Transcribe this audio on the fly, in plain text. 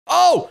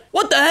Oh,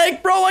 what the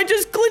heck, bro? I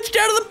just glitched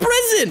out of the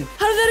prison.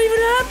 How did that even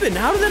happen?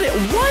 How did that,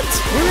 what?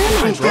 Where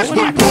am I, bro? What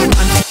am I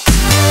doing?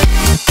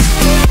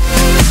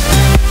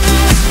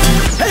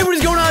 Hey, what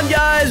is going on,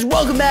 guys?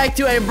 Welcome back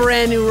to a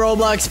brand new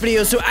Roblox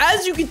video. So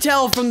as you can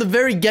tell from the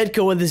very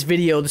get-go of this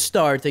video, the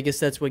start, I guess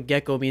that's what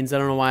gecko means. I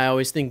don't know why I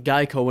always think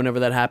Geico whenever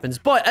that happens.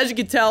 But as you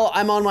can tell,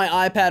 I'm on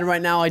my iPad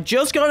right now. I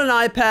just got an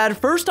iPad.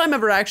 First time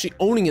ever actually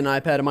owning an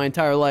iPad in my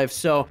entire life.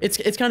 So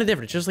it's kind of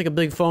different. It's just like a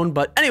big phone.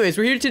 But anyways,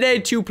 we're here today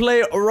to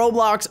play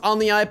Roblox on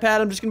the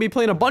iPad. I'm just going to be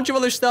playing a bunch of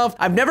other stuff.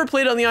 I've never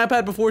played it on the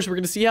iPad before, so we're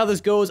going to see how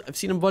this goes. I've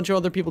seen a bunch of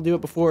other people do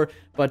it before.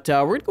 But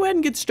we're going to go ahead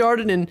and get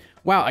started. And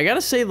wow, I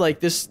gotta say, like,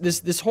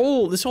 this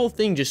whole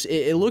thing just,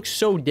 it looks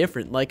so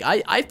different. Like,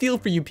 I feel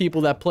for you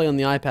people that play on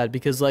the iPad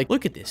because, like,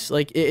 look at this.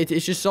 Like,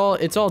 it's just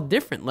all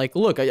different. Like,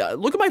 look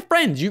at my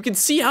friends. You can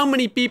see how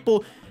many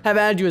people have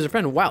added you as a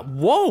friend. Wow.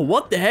 Whoa,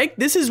 what the heck?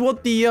 This is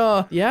what the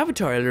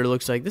avatar editor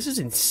looks like. This is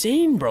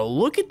insane, bro.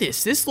 Look at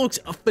this. This looks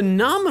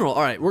phenomenal.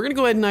 All right, we're gonna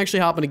go ahead and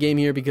actually hop in a game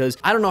here because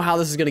I don't know how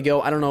this is gonna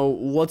go. I don't know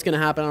what's gonna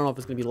happen. I don't know if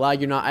it's gonna be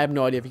laggy or not. I have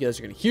no idea if you guys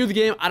are gonna hear the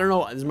game. I don't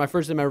know. This is my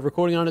first time ever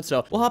recording on it,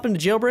 so we'll hop into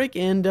jailbreak,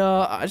 and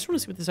I just want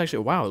to see what this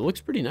actually, wow, it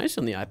looks pretty nice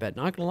on the iPad.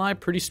 Not gonna lie,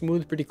 pretty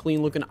smooth, pretty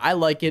clean looking. I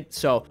like it,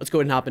 so let's go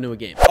ahead and hop into a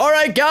game. All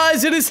right,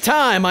 guys, it is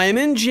time. I am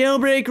in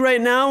jailbreak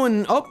right now,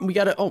 and oh,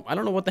 I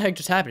don't know what the heck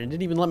just happened. It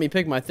didn't even let me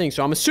pick my thing,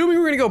 so I'm assuming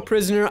we're gonna go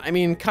prisoner. I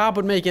mean, cop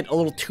would make it a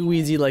little too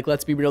easy. Like,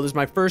 let's be real. This is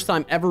my first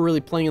time ever really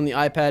playing on the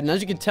iPad, and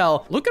as you can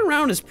tell, looking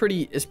around is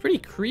pretty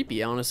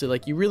creepy, honestly.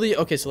 Like, you really,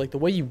 okay, so like the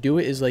way you do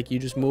it is like you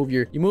just move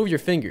your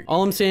finger.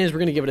 All I'm saying is we're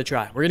gonna give it a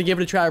try. We're gonna give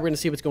it a try. We're gonna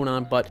see what's going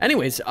on. But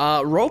anyways,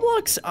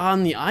 Roblox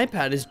on the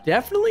iPad is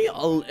definitely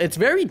it's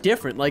very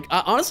different. Like,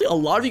 honestly, a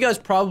lot of you guys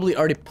probably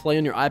already play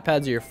on your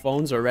iPads or your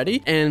phones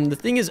already, and the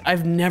thing is,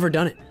 I've never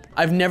done it.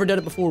 I've never done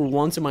it before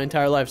once in my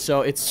entire life, so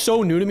it's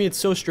so new to me. It's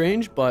so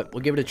strange, but we'll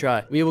give it a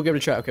try. We will give it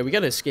a try. Okay, we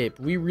gotta escape.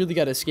 We really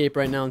gotta escape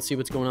right now and see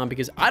what's going on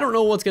because I don't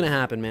know what's gonna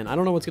happen, man. I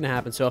don't know what's gonna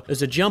happen. So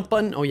there's a jump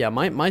button. Oh yeah,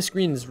 my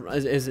screen is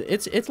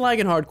it's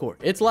lagging hardcore.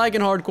 It's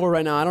lagging hardcore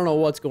right now. I don't know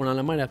what's going on.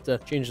 I might have to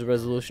change the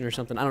resolution or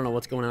something. I don't know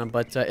what's going on,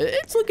 but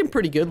it's looking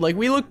pretty good. Like,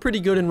 we look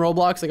pretty good in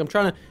Roblox. Like, I'm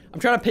trying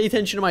to pay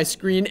attention to my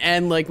screen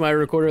and like my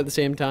recorder at the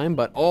same time.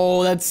 But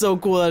oh, that's so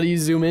cool that you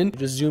zoom in.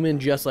 Just zoom in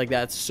just like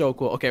that. It's so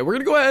cool. Okay, we're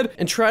gonna go ahead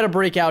and try to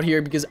break out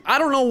here because I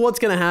don't know what's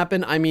gonna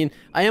happen. I mean,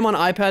 I am on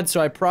iPad, so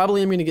I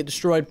probably am gonna get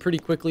destroyed pretty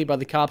quickly by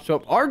the cops.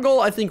 So our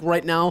goal, I think,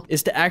 right now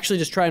is to actually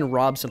just try and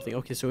rob something.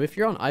 Okay, so if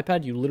you're on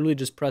iPad, you literally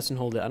just press and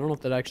hold it. I don't know if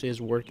that actually is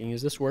working.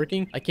 Is this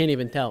working? I can't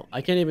even tell.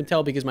 I can't even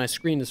tell because my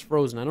screen is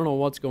frozen. I don't know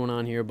what's going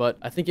on here, but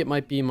I think it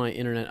might be my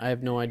internet. I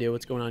have no idea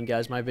what's going on,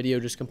 guys. My video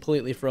just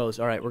completely froze.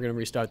 All right, we're gonna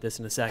restart this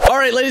in a sec. All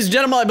right, ladies and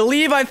gentlemen, I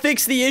believe I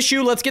fixed the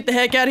issue. Let's get the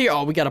heck out of here.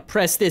 Oh, we gotta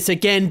press this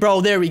again,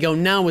 bro. There we go.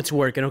 Now it's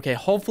working. Okay,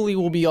 hopefully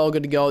we'll be all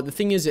good to go. The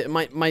thing is,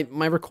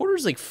 my recorder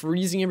is like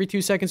freezing every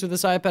 2 seconds with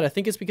this iPad. I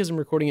think it's because I'm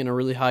recording in a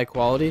really high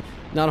quality.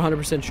 Not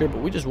 100% sure,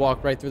 but we just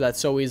walked right through that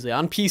so easily.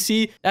 On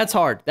PC, that's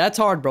hard. That's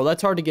hard, bro.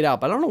 That's hard to get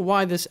out. But I don't know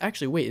why this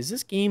actually, wait, is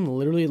this game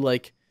literally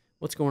like,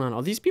 what's going on?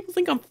 Oh, these people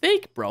think I'm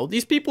fake, bro.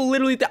 These people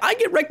literally, I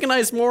get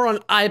recognized more on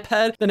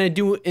iPad than I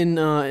do in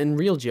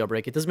real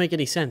jailbreak. It doesn't make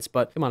any sense,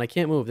 but come on, I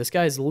can't move. This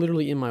guy is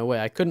literally in my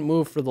way. I couldn't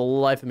move for the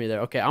life of me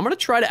there. Okay, I'm gonna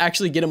try to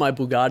actually get in my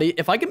Bugatti.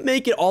 If I can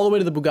make it all the way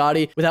to the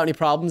Bugatti without any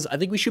problems, I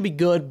think we should be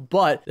good,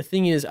 but the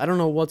thing is, I don't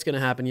know what's gonna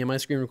happen. Yeah, my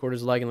screen recorder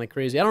is lagging like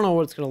crazy. I don't know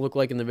what it's gonna look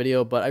like in the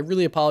video, but I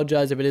really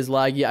apologize if it is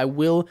laggy. I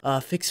will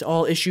fix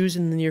all issues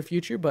in the near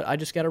future, but I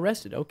just got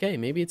arrested. Okay,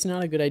 maybe it's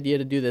not a good idea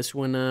to do this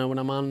when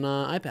I'm on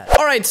iPad.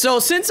 All right, so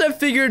since I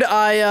figured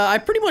I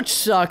pretty much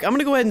suck, I'm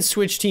gonna go ahead and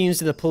switch teams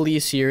to the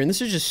police here, and this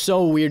is just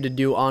so weird to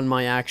do on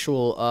my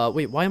actual,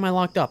 wait, why am I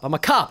locked up? I'm a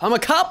cop,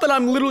 but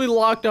I'm literally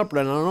locked up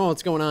right now. I don't know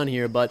what's going on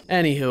here, but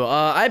anywho,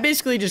 I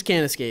basically just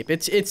can't escape.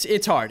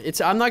 It's hard.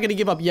 I'm not gonna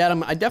give up yet.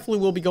 I definitely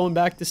will be going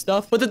back to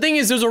stuff, but the thing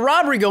is, there's a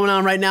robbery going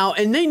on right now,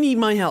 and they need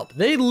my help.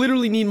 They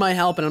literally need my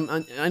help, and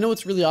I know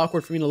it's really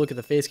awkward for me to look at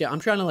the face cam. I'm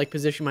trying to, like,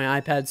 position my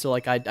iPad so,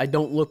 like, I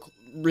don't look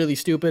really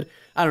stupid.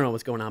 I don't know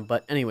what's going on,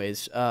 but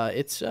anyways,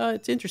 it's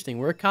interesting.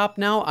 We're a cop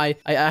now. I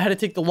had to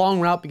take the long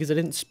route because I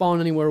didn't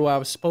spawn anywhere where I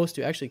was supposed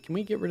to. Actually, can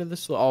we get rid of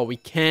this? Oh, we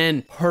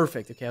can.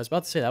 Perfect. Okay, I was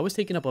about to say that was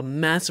taking up a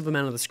massive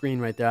amount of the screen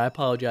right there. I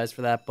apologize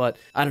for that, but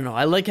I don't know.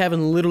 I like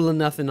having little to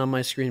nothing on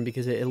my screen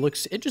because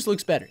it just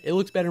looks better. It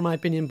looks better in my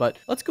opinion, but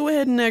let's go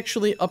ahead and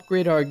actually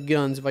upgrade our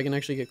guns if I can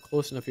actually get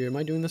close enough here. Am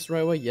I doing this the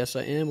right way? Yes,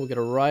 I am. We'll get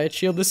a riot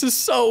shield. This is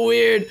so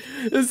weird.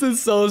 This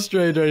is so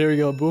strange. Right, here we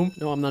go. Boom.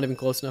 No, I'm not even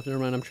close enough. Never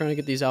mind. I'm trying to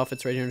get these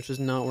outfits right here, and it's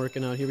just not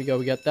working out. Here we go.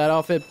 We got that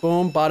outfit.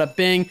 Boom. Bada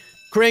bing.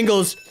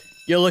 Kringles,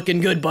 you're looking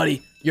good,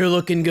 buddy. You're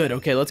looking good.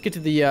 Okay, let's get to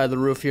the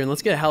roof here, and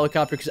let's get a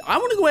helicopter, because I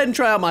want to go ahead and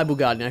try out my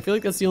Bugatti. And I feel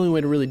like that's the only way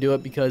to really do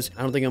it, because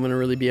I don't think I'm going to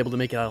really be able to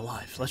make it out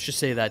alive. Let's just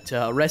say that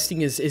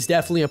resting is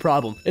definitely a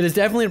problem. It is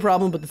definitely a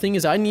problem, but the thing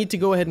is, I need to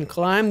go ahead and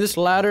climb this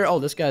ladder. Oh,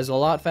 this guy's a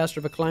lot faster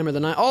of a climber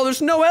than I. Oh,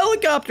 there's no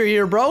helicopter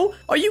here, bro.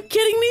 Are you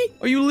kidding me?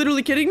 Are you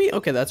literally kidding me?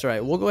 Okay, that's all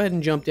right. We'll go ahead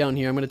and jump down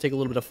here. I'm going to take a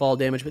little bit of fall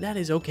damage, but that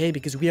is okay,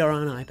 because we are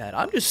on an iPad.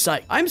 I'm just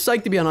psyched. I'm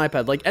psyched to be on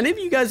iPad. Like, any of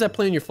you guys that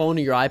play on your phone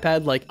or your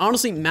iPad, like,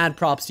 honestly, mad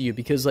props to you,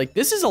 because, like,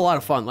 this is a lot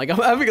of fun. Like, I'm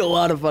having a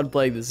lot of fun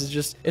playing this. It's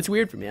just, it's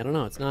weird for me. I don't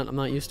know. I'm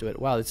not used to it.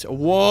 Wow, it's,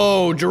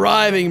 whoa,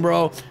 driving,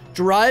 bro.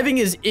 Driving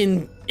is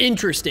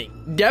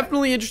interesting.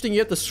 Definitely interesting. You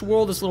have to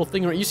swirl this little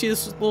thing around. You see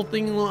this little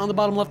thing on the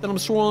bottom left that I'm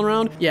swirling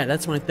around? Yeah,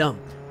 that's my thumb.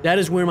 That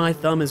is where my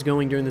thumb is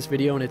going during this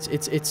video, and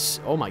it's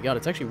oh my god,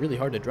 it's actually really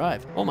hard to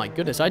drive. Oh my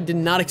goodness, I did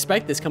not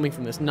expect this coming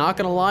from this. Not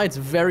gonna lie, it's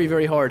very,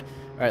 very hard.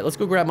 All right, let's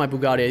go grab my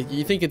Bugatti.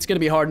 You think it's gonna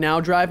be hard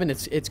now driving?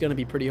 It's gonna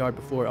be pretty hard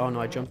before. Oh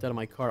no, I jumped out of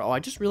my car. Oh, I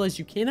just realized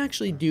you can't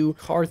actually do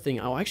car thing.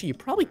 Oh, actually, you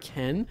probably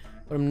can,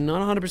 but I'm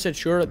not 100%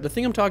 sure. The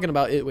thing I'm talking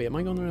about is, wait, am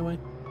I going the right way?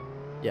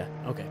 Yeah,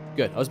 okay,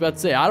 good. I was about to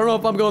say, I don't know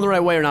if I'm going the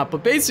right way or not,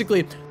 but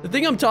basically, the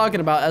thing I'm talking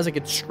about, as I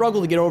could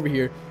struggle to get over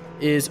here,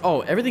 is, oh,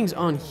 everything's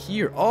on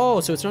here. Oh,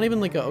 so it's not even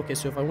like a, okay,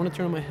 so if I want to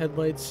turn on my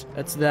headlights,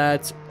 that's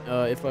that.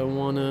 If I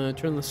want to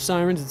turn on the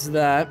sirens, it's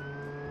that.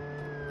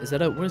 Is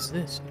that a, what is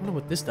this? I don't know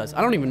what this does. I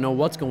don't even know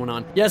what's going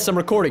on. Yes, I'm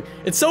recording.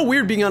 It's so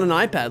weird being on an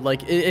iPad.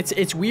 Like,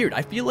 it's weird.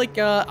 I feel like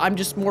I'm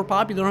just more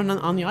popular on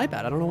the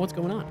iPad. I don't know what's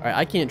going on. All right,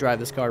 I can't drive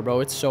this car,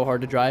 bro. It's so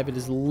hard to drive. It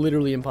is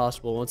literally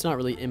impossible. Well, it's not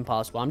really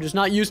impossible. I'm just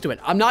not used to it.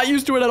 I'm not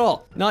used to it at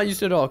all. Not used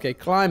to it at all. Okay,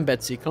 climb,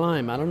 Betsy,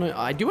 climb. I don't know.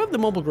 I do have the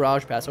mobile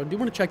garage pass, so I do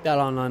want to check that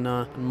on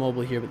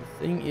mobile here. But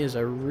the thing is,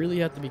 I really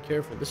have to be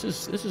careful. This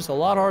is a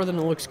lot harder than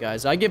it looks,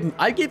 guys. I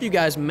give you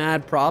guys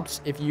mad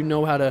props if you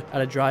know how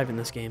to drive in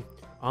this game.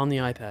 On the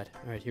iPad.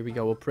 All right, here we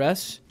go. We'll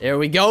press. There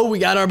we go. We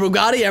got our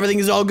Bugatti. Everything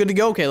is all good to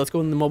go. Okay, let's go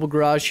in the mobile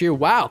garage here.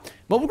 Wow.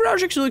 Mobile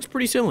garage actually looks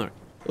pretty similar.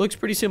 It looks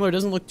pretty similar. It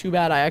doesn't look too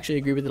bad. I actually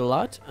agree with it a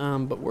lot.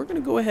 But we're going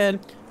to go ahead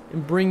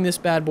and bring this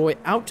bad boy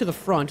out to the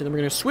front. And then we're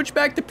going to switch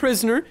back to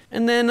prisoner.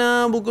 And then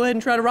we'll go ahead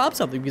and try to rob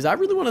something, because I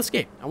really want to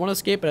escape. I want to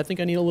escape, but I think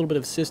I need a little bit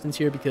of assistance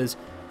here, because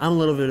I'm a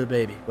little bit of a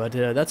baby. But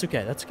that's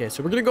okay. That's okay.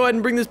 So we're going to go ahead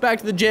and bring this back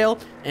to the jail.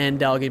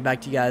 And I'll get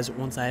back to you guys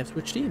once I have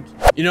switched teams.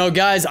 You know,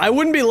 guys, I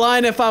wouldn't be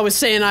lying if I was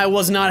saying I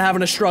was not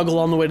having a struggle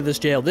on the way to this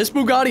jail. This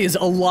Bugatti is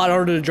a lot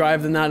harder to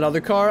drive than that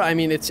other car. I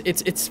mean,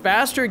 it's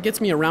faster. It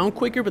gets me around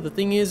quicker. But the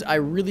thing is, I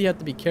really have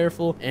to be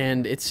careful.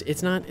 And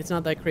it's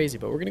not that crazy.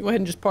 But we're going to go ahead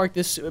and just park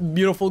this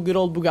beautiful, good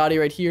old Bugatti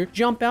right here.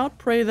 Jump out,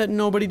 pray that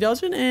nobody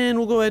does it. And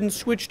we'll go ahead and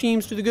switch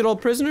teams to the good old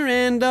prisoner.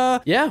 And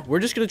yeah, we're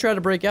just going to try to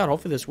break out.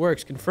 Hopefully this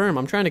works. Confirm.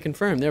 I'm trying to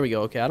confirm. There we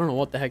go. Okay, I don't know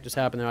what the heck just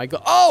happened there. I go,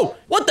 oh,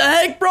 what the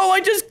heck, bro? I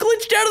just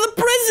glitched out of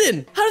the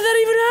prison. How did that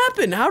even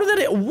happen? How did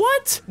that,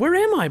 what? Where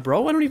am I,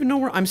 bro? I don't even know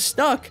where I'm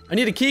stuck. I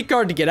need a key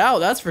card to get out,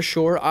 that's for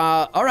sure.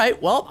 All right,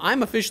 well,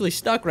 I'm officially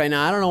stuck right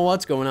now. I don't know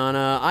what's going on.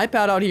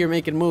 iPad out here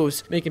making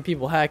moves, making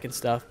people hack and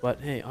stuff. But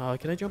hey,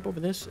 can I jump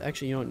over this?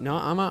 Actually, you know, no,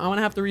 I'm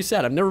gonna have to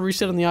reset. I've never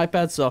reset on the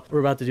iPad, so we're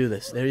about to do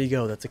this. There you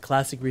go. That's a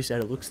classic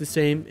reset. It looks the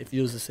same. It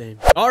feels the same.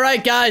 All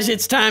right, guys,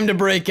 it's time to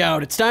break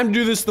out. It's time to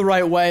do this the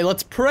right way.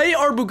 Let's pray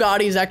our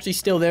Bugatti is actually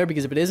still there,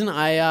 because if it isn't,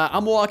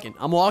 I'm walking.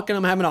 I'm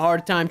having a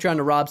hard time trying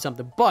to rob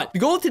something. But the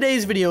goal of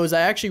today's video is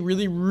I actually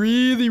really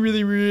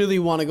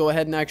want to go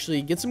ahead and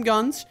actually get some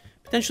guns,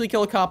 potentially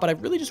kill a cop, but I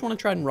really just want to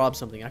try and rob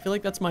something. I feel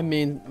like that's my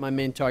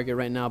main target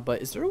right now.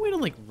 But is there a way to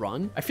like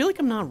run? I feel like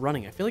I'm not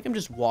running. I feel like I'm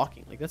just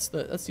walking. Like that's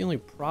the only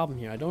problem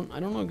here. I don't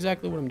know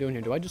exactly what I'm doing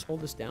here. Do I just hold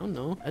this down?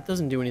 No, that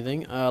doesn't do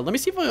anything. Let me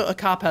see if a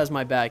cop has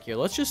my back here.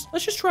 Let's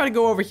just try to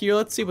go over here.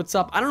 Let's see what's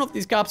up. I don't know if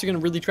these cops are gonna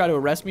really try to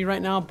arrest me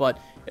right now, but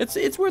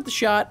it's worth a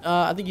shot.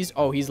 I think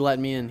he's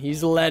letting me in.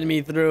 He's letting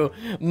me through.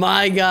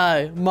 My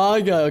guy.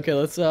 Okay,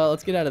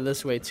 let's get out of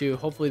this way too.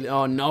 Hopefully,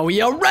 oh no, he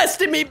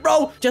arrested me,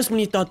 bro. Just when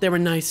you thought they were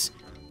nice,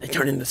 they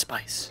turn into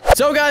spice.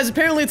 So guys,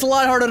 apparently it's a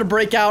lot harder to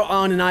break out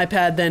on an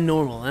iPad than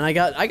normal. And I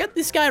got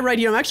this guy right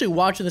here. I'm actually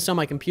watching this on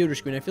my computer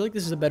screen. I feel like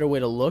this is a better way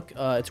to look.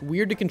 It's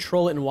weird to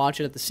control it and watch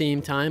it at the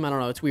same time. I don't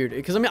know, it's weird.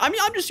 Because I mean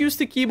I'm just used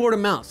to keyboard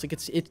and mouse. Like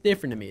it's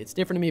different to me. It's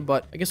different to me,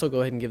 but I guess I'll go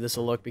ahead and give this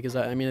a look, because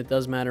I mean it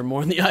does matter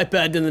more on the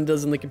iPad than it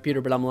does on the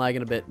computer, but I'm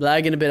lagging a bit.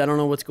 I don't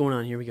know what's going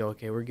on. Here we go.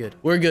 Okay, we're good.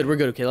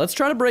 Okay, let's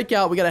try to break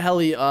out. We got a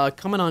heli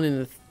coming on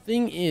in. The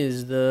thing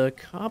is, the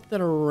cop that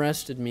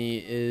arrested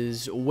me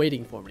is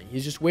waiting for me.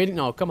 He's just waiting.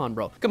 No, come on,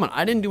 bro. Come on.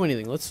 I didn't do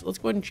anything. Let's go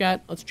ahead and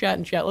chat. Let's chat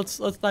and chat. Let's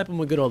type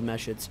him a good old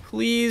message.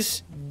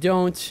 Please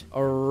don't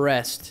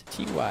arrest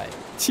TY.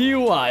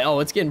 Oh,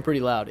 it's getting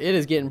pretty loud. It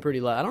is getting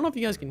pretty loud. I don't know if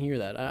you guys can hear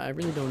that. I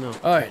really don't know.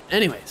 All right.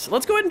 Anyways,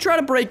 let's go ahead and try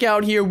to break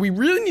out here. We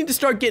really need to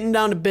start getting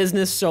down to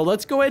business. So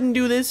let's go ahead and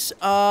do this.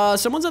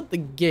 Someone's at the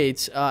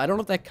gates. I don't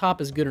know if that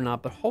cop is good or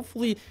not, but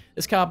hopefully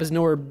this cop is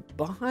nowhere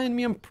behind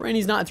me. I'm praying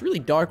he's not. It's really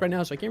dark right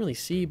now, so I can't really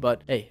see,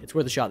 but hey, it's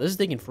worth a shot. This is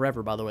taking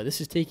forever, by the way.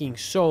 This is taking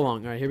so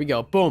long. All right, here we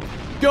go. Boom.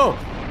 Go.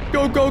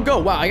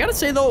 Wow, I gotta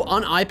say though,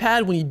 on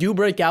iPad, when you do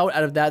break out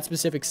of that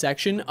specific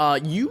section,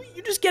 you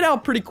you just get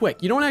out pretty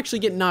quick. You don't actually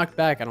get knocked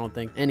back, I don't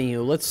think.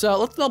 Anywho, let's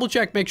double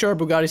check, make sure our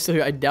Bugatti's still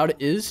here. I doubt it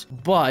is,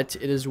 but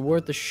it is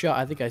worth a shot.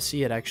 I think I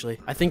see it, actually.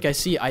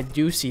 I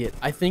do see it.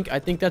 I think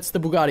that's the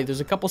Bugatti.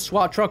 There's a couple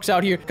SWAT trucks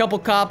out here, a couple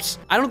cops.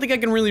 I don't think I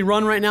can really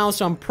run right now,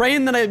 so I'm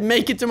praying that I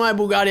make it to my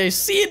Bugatti. I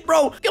see it,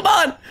 bro. Come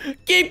on.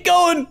 Keep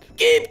going.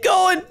 Keep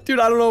going. Dude,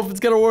 I don't know if it's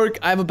gonna work.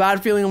 I have a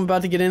bad feeling I'm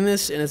about to get in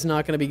this, and it's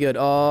not gonna be good.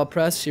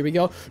 Press. Here we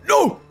go.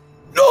 No!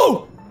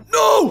 No!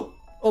 No!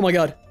 Oh my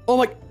god. Oh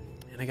my...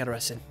 Man, I got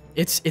arrested.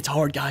 It's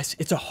hard, guys.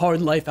 It's a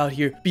hard life out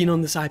here, being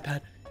on this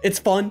iPad. It's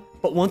fun,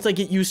 but once I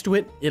get used to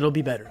it, it'll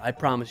be better. I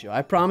promise you.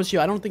 I promise you.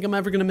 I don't think I'm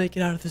ever gonna make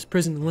it out of this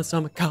prison unless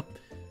I'm a cop.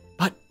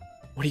 But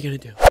what are you gonna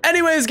do?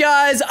 Anyways,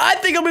 guys, I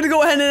think I'm gonna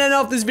go ahead and end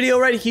off this video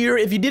right here.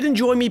 If you did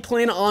enjoy me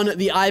playing on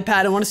the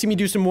iPad and want to see me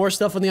do some more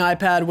stuff on the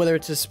iPad, whether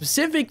it's a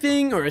specific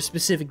thing or a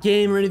specific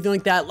game or anything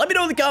like that, let me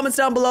know in the comments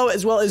down below,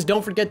 as well as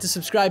don't forget to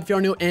subscribe if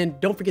you're new, and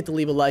don't forget to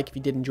leave a like if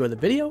you did enjoy the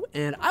video,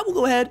 and I will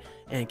go ahead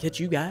and catch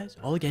you guys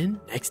all again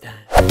next time.